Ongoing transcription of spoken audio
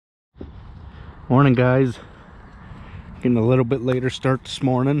Morning, guys. Getting a little bit later start this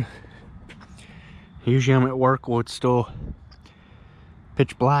morning. Usually I'm at work while it's still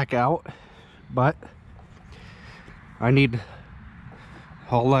pitch black out, but I need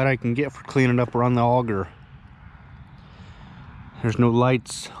all that I can get for cleaning up around the auger. There's no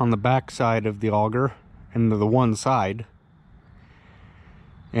lights on the back side of the auger and the one side,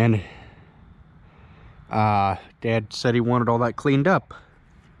 and Dad said he wanted all that cleaned up,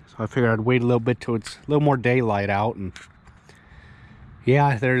 so I figured I'd wait a little bit till it's a little more daylight out. And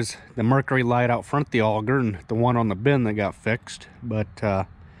yeah, there's the mercury light out front of the auger and the one on the bin that got fixed, but that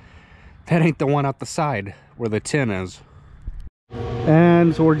ain't the one out the side where the tin is.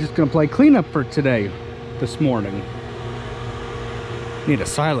 And so we're just gonna play cleanup for today, this morning. Need a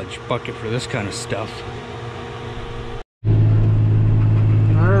silage bucket for this kind of stuff.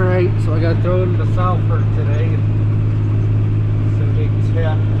 Alright, so I gotta throw it in the Salford today. It's a big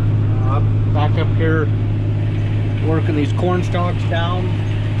 10. Back up here working these corn stalks down,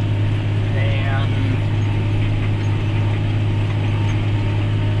 and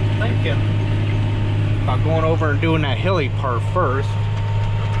thinking about going over and doing that hilly part first,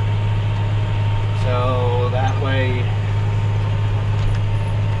 so that way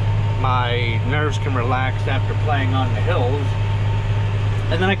my nerves can relax after playing on the hills,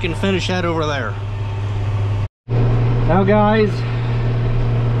 and then I can finish that over there. Now, guys,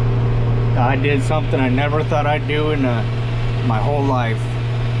 I did something I never thought I'd do in my whole life.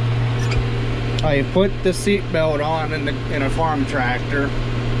 I put the seat belt on in a farm tractor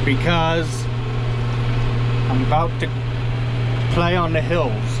because I'm about to play on the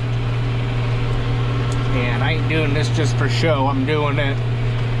hills, and I ain't doing this just for show. I'm doing it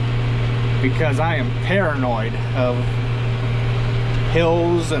because I am paranoid of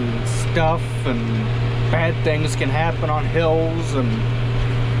hills and stuff, and bad things can happen on hills, and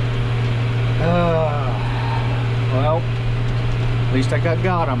well, at least I got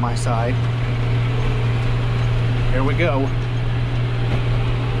God on my side. Here we go.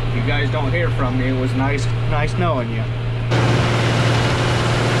 You guys don't hear from me. It was nice knowing you.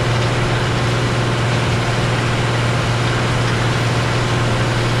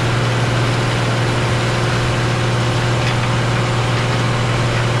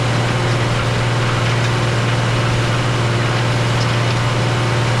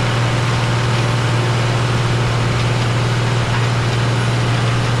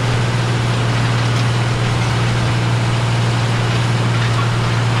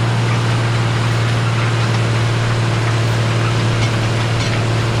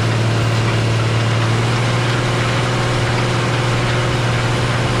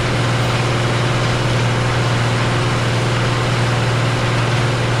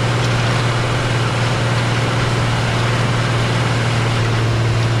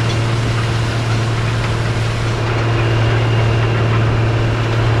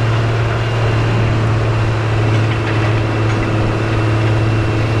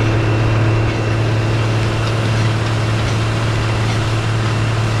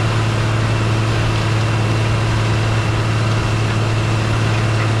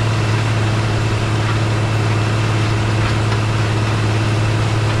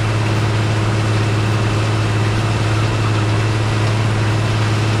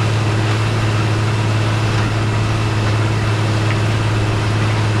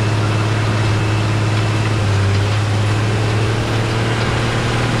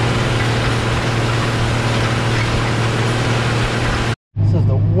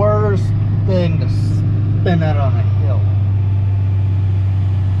 Thing to spin that on a hill.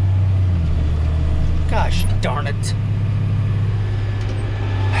 Gosh darn it.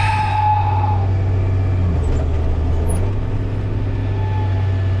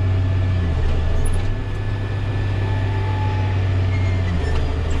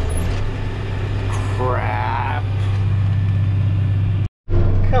 Crap.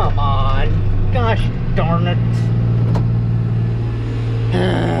 Come on. Gosh darn it.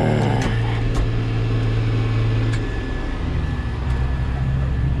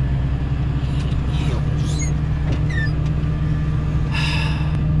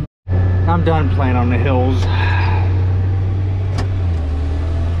 I'm done playing on the hills.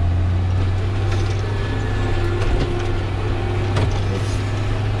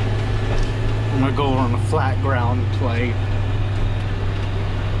 I'm gonna go on the flat ground and play.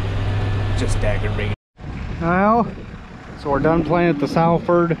 Just aggravating. Well, so we're done playing at the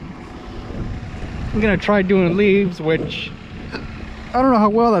Salford. I'm gonna try doing leaves, which I don't know how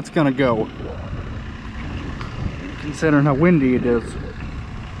well that's gonna go, considering how windy it is.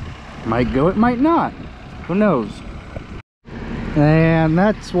 Might go, it might not. Who knows? And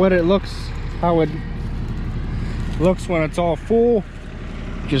that's what it looks how it looks when it's all full.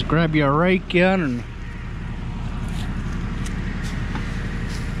 Just grab your rake in and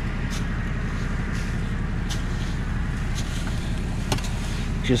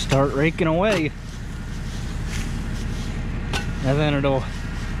just start raking away. And then it'll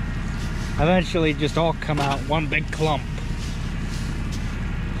eventually just all come out one big clump.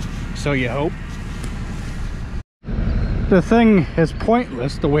 So you hope. The thing is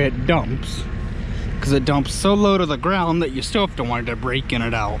pointless the way it dumps, because it dumps so low to the ground that you still have to wind up raking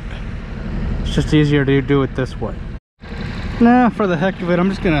it out. It's just easier to do it this way. Nah, for the heck of it,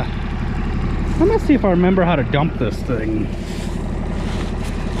 I'm gonna see if I remember how to dump this thing.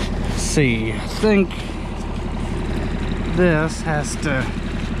 Let's see, I think this has to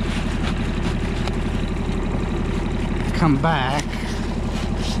come back.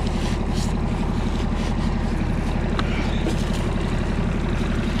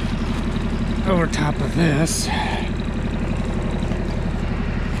 Over top of this.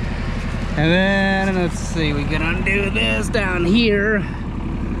 And then, let's see, we can undo this down here.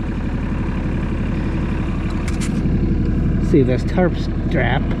 See this tarp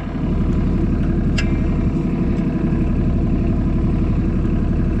strap.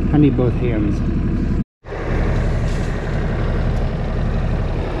 I need both hands.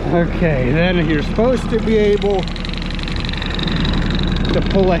 Okay, then you're supposed to be able to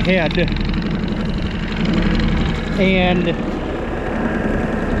pull ahead and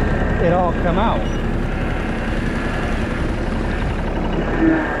it all come out.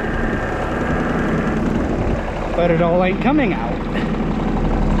 But it all ain't coming out.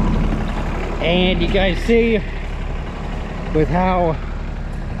 And you guys see with how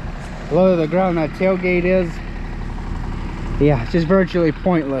low to the ground that tailgate is, yeah, it's just virtually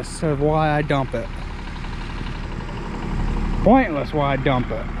pointless of why I dump it. Pointless why I dump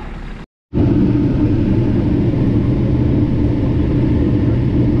it.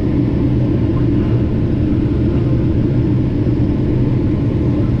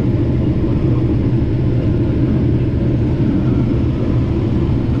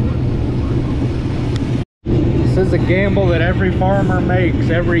 This is a gamble that every farmer makes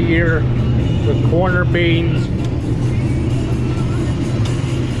every year with corn or beans.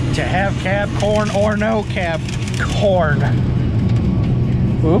 To have cab corn or no cab corn.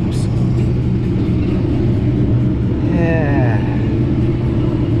 Oops. Yeah.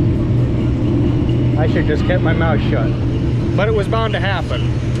 I should just kept my mouth shut. But it was bound to happen.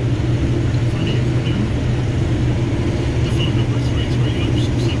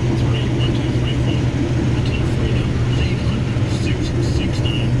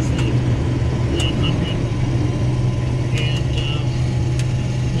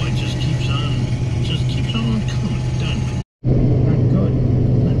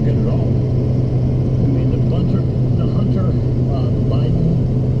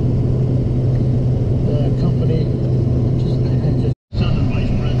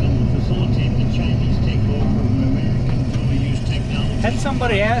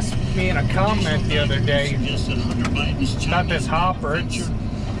 Somebody asked me in a comment the other day about this hopper. It's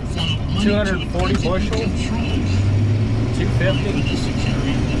 240 bushel, 250.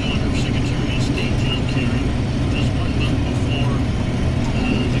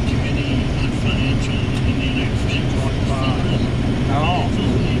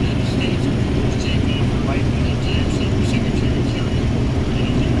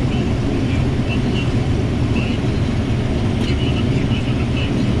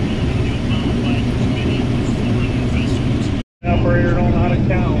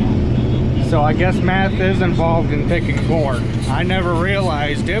 So I guess math is involved in picking corn. I never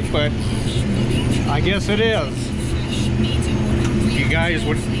realized it, but I guess it is. You guys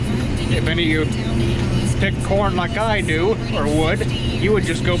would, if any of you pick corn like I do, or would, you would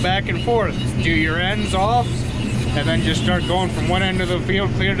just go back and forth. Do your ends off, and then just start going from one end of the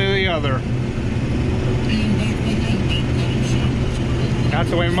field clear to the other. That's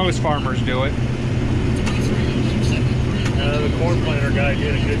the way most farmers do it. The corn planter guy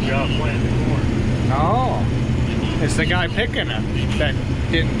did a good job planting the corn. Oh, it's the guy picking it that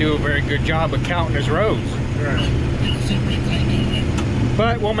didn't do a very good job of counting his rows. Right.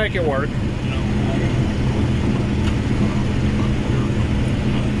 But we'll make it work.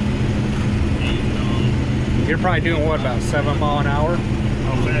 You're probably doing what, about 7 miles an hour?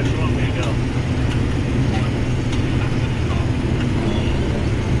 How fast you want me to go?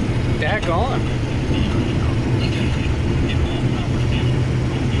 Daggone.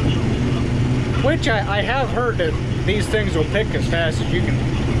 Which I have heard that these things will pick as fast as you can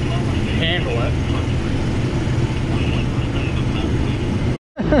handle it.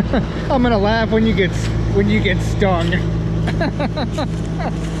 I'm gonna laugh when you get stung.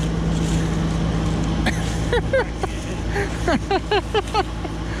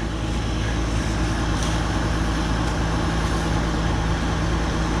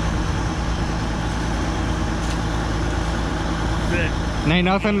 Ain't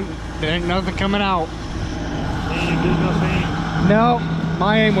nothing. There ain't nothing coming out. No,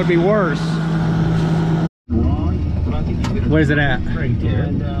 my aim would be worse. Where's it at? Right there.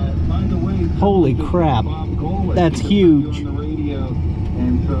 Holy crap. That's huge.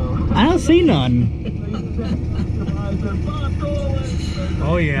 I don't see none.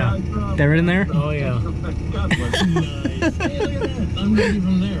 Oh yeah. They're in there? Oh yeah. I'm ready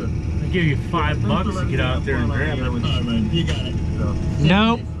from there. I'll give you $5 to get out there and grab it. You got it.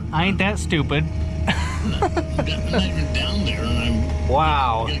 Nope. I ain't that stupid. I'm not even down there, and I'm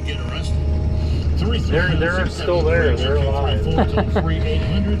wow. gonna get arrested. They're still there. They're alive.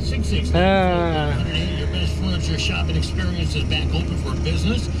 3-800-668. Your best furniture shopping experience is back open for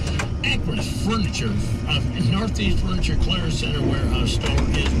business. Akron's Furniture, Northeast Furniture Clearance Center warehouse store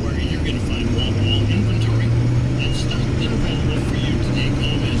is where you're going to find wall-to-wall inventory and stock that are available for you to take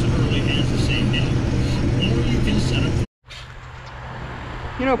home as early as the same day. Or you can set up.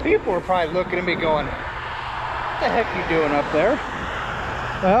 You know, people are probably looking at me going, what the heck you doing up there?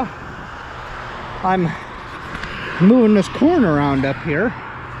 Well, I'm moving this corn around up here,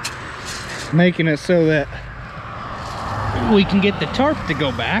 making it so that we can get the tarp to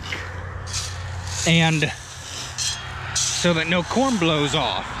go back, and so that no corn blows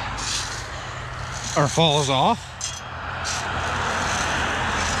off or falls off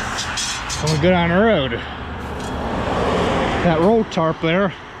when we go down the road. That roll tarp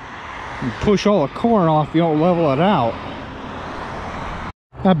there, and push all the corn off, you don't level it out.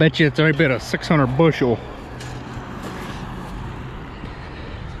 I bet you it's every bit of 600 bushel.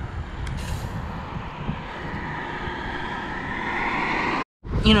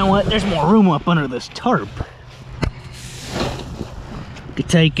 You know what? There's more room up under this tarp. You could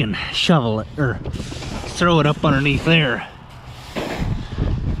take and shovel it, or throw it up underneath there.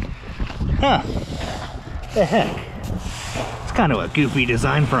 Huh. The heck. It's kind of a goofy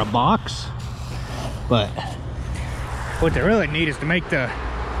design for a box. But what they really need is to make the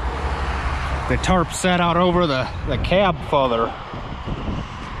tarp set out over the cab further.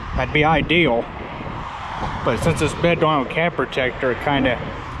 That'd be ideal. But since this bed don't have a cab protector, it kind of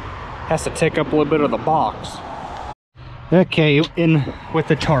has to take up a little bit of the box. Okay, in with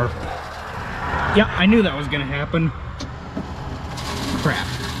the tarp. Yeah, I knew that was gonna happen. Crap.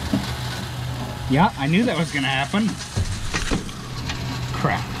 Yeah, I knew that was gonna happen.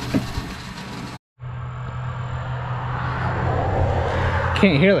 Crap.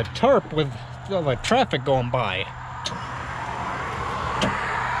 Can't hear the tarp with all the traffic going by.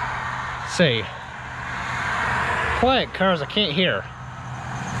 See. Quiet cars I can't hear.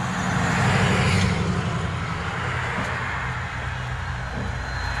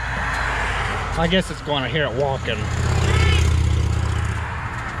 I guess it's going to hear it walking.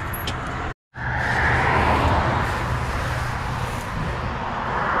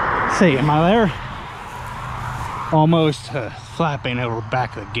 See, am I there? Almost flapping over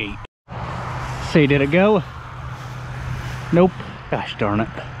back of the gate. See, did it go? Nope. Gosh darn it.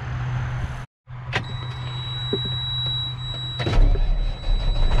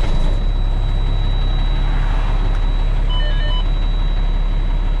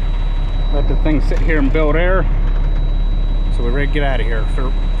 Let the thing sit here and build air, so we're ready to get out of here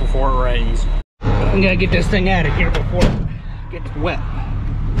before it rains. I'm gonna get this thing out of here before it gets wet.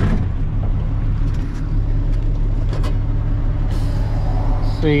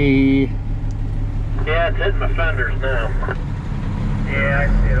 Let's see. Yeah, it's hitting my fenders now. Yeah, I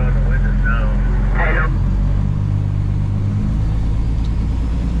see it on the windows now.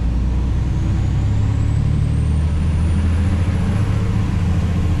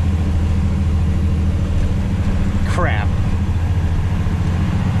 Crap.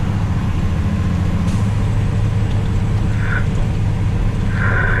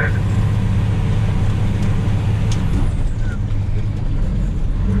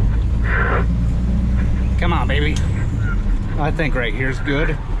 Come on, baby. I think right here's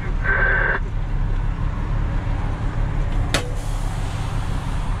good.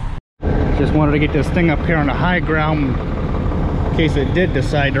 Just wanted to get this thing up here on the high ground in case it did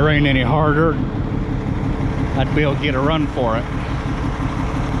decide to rain any harder. I'd be able to get a run for it.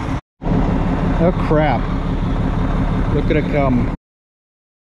 Oh crap. Look at it come.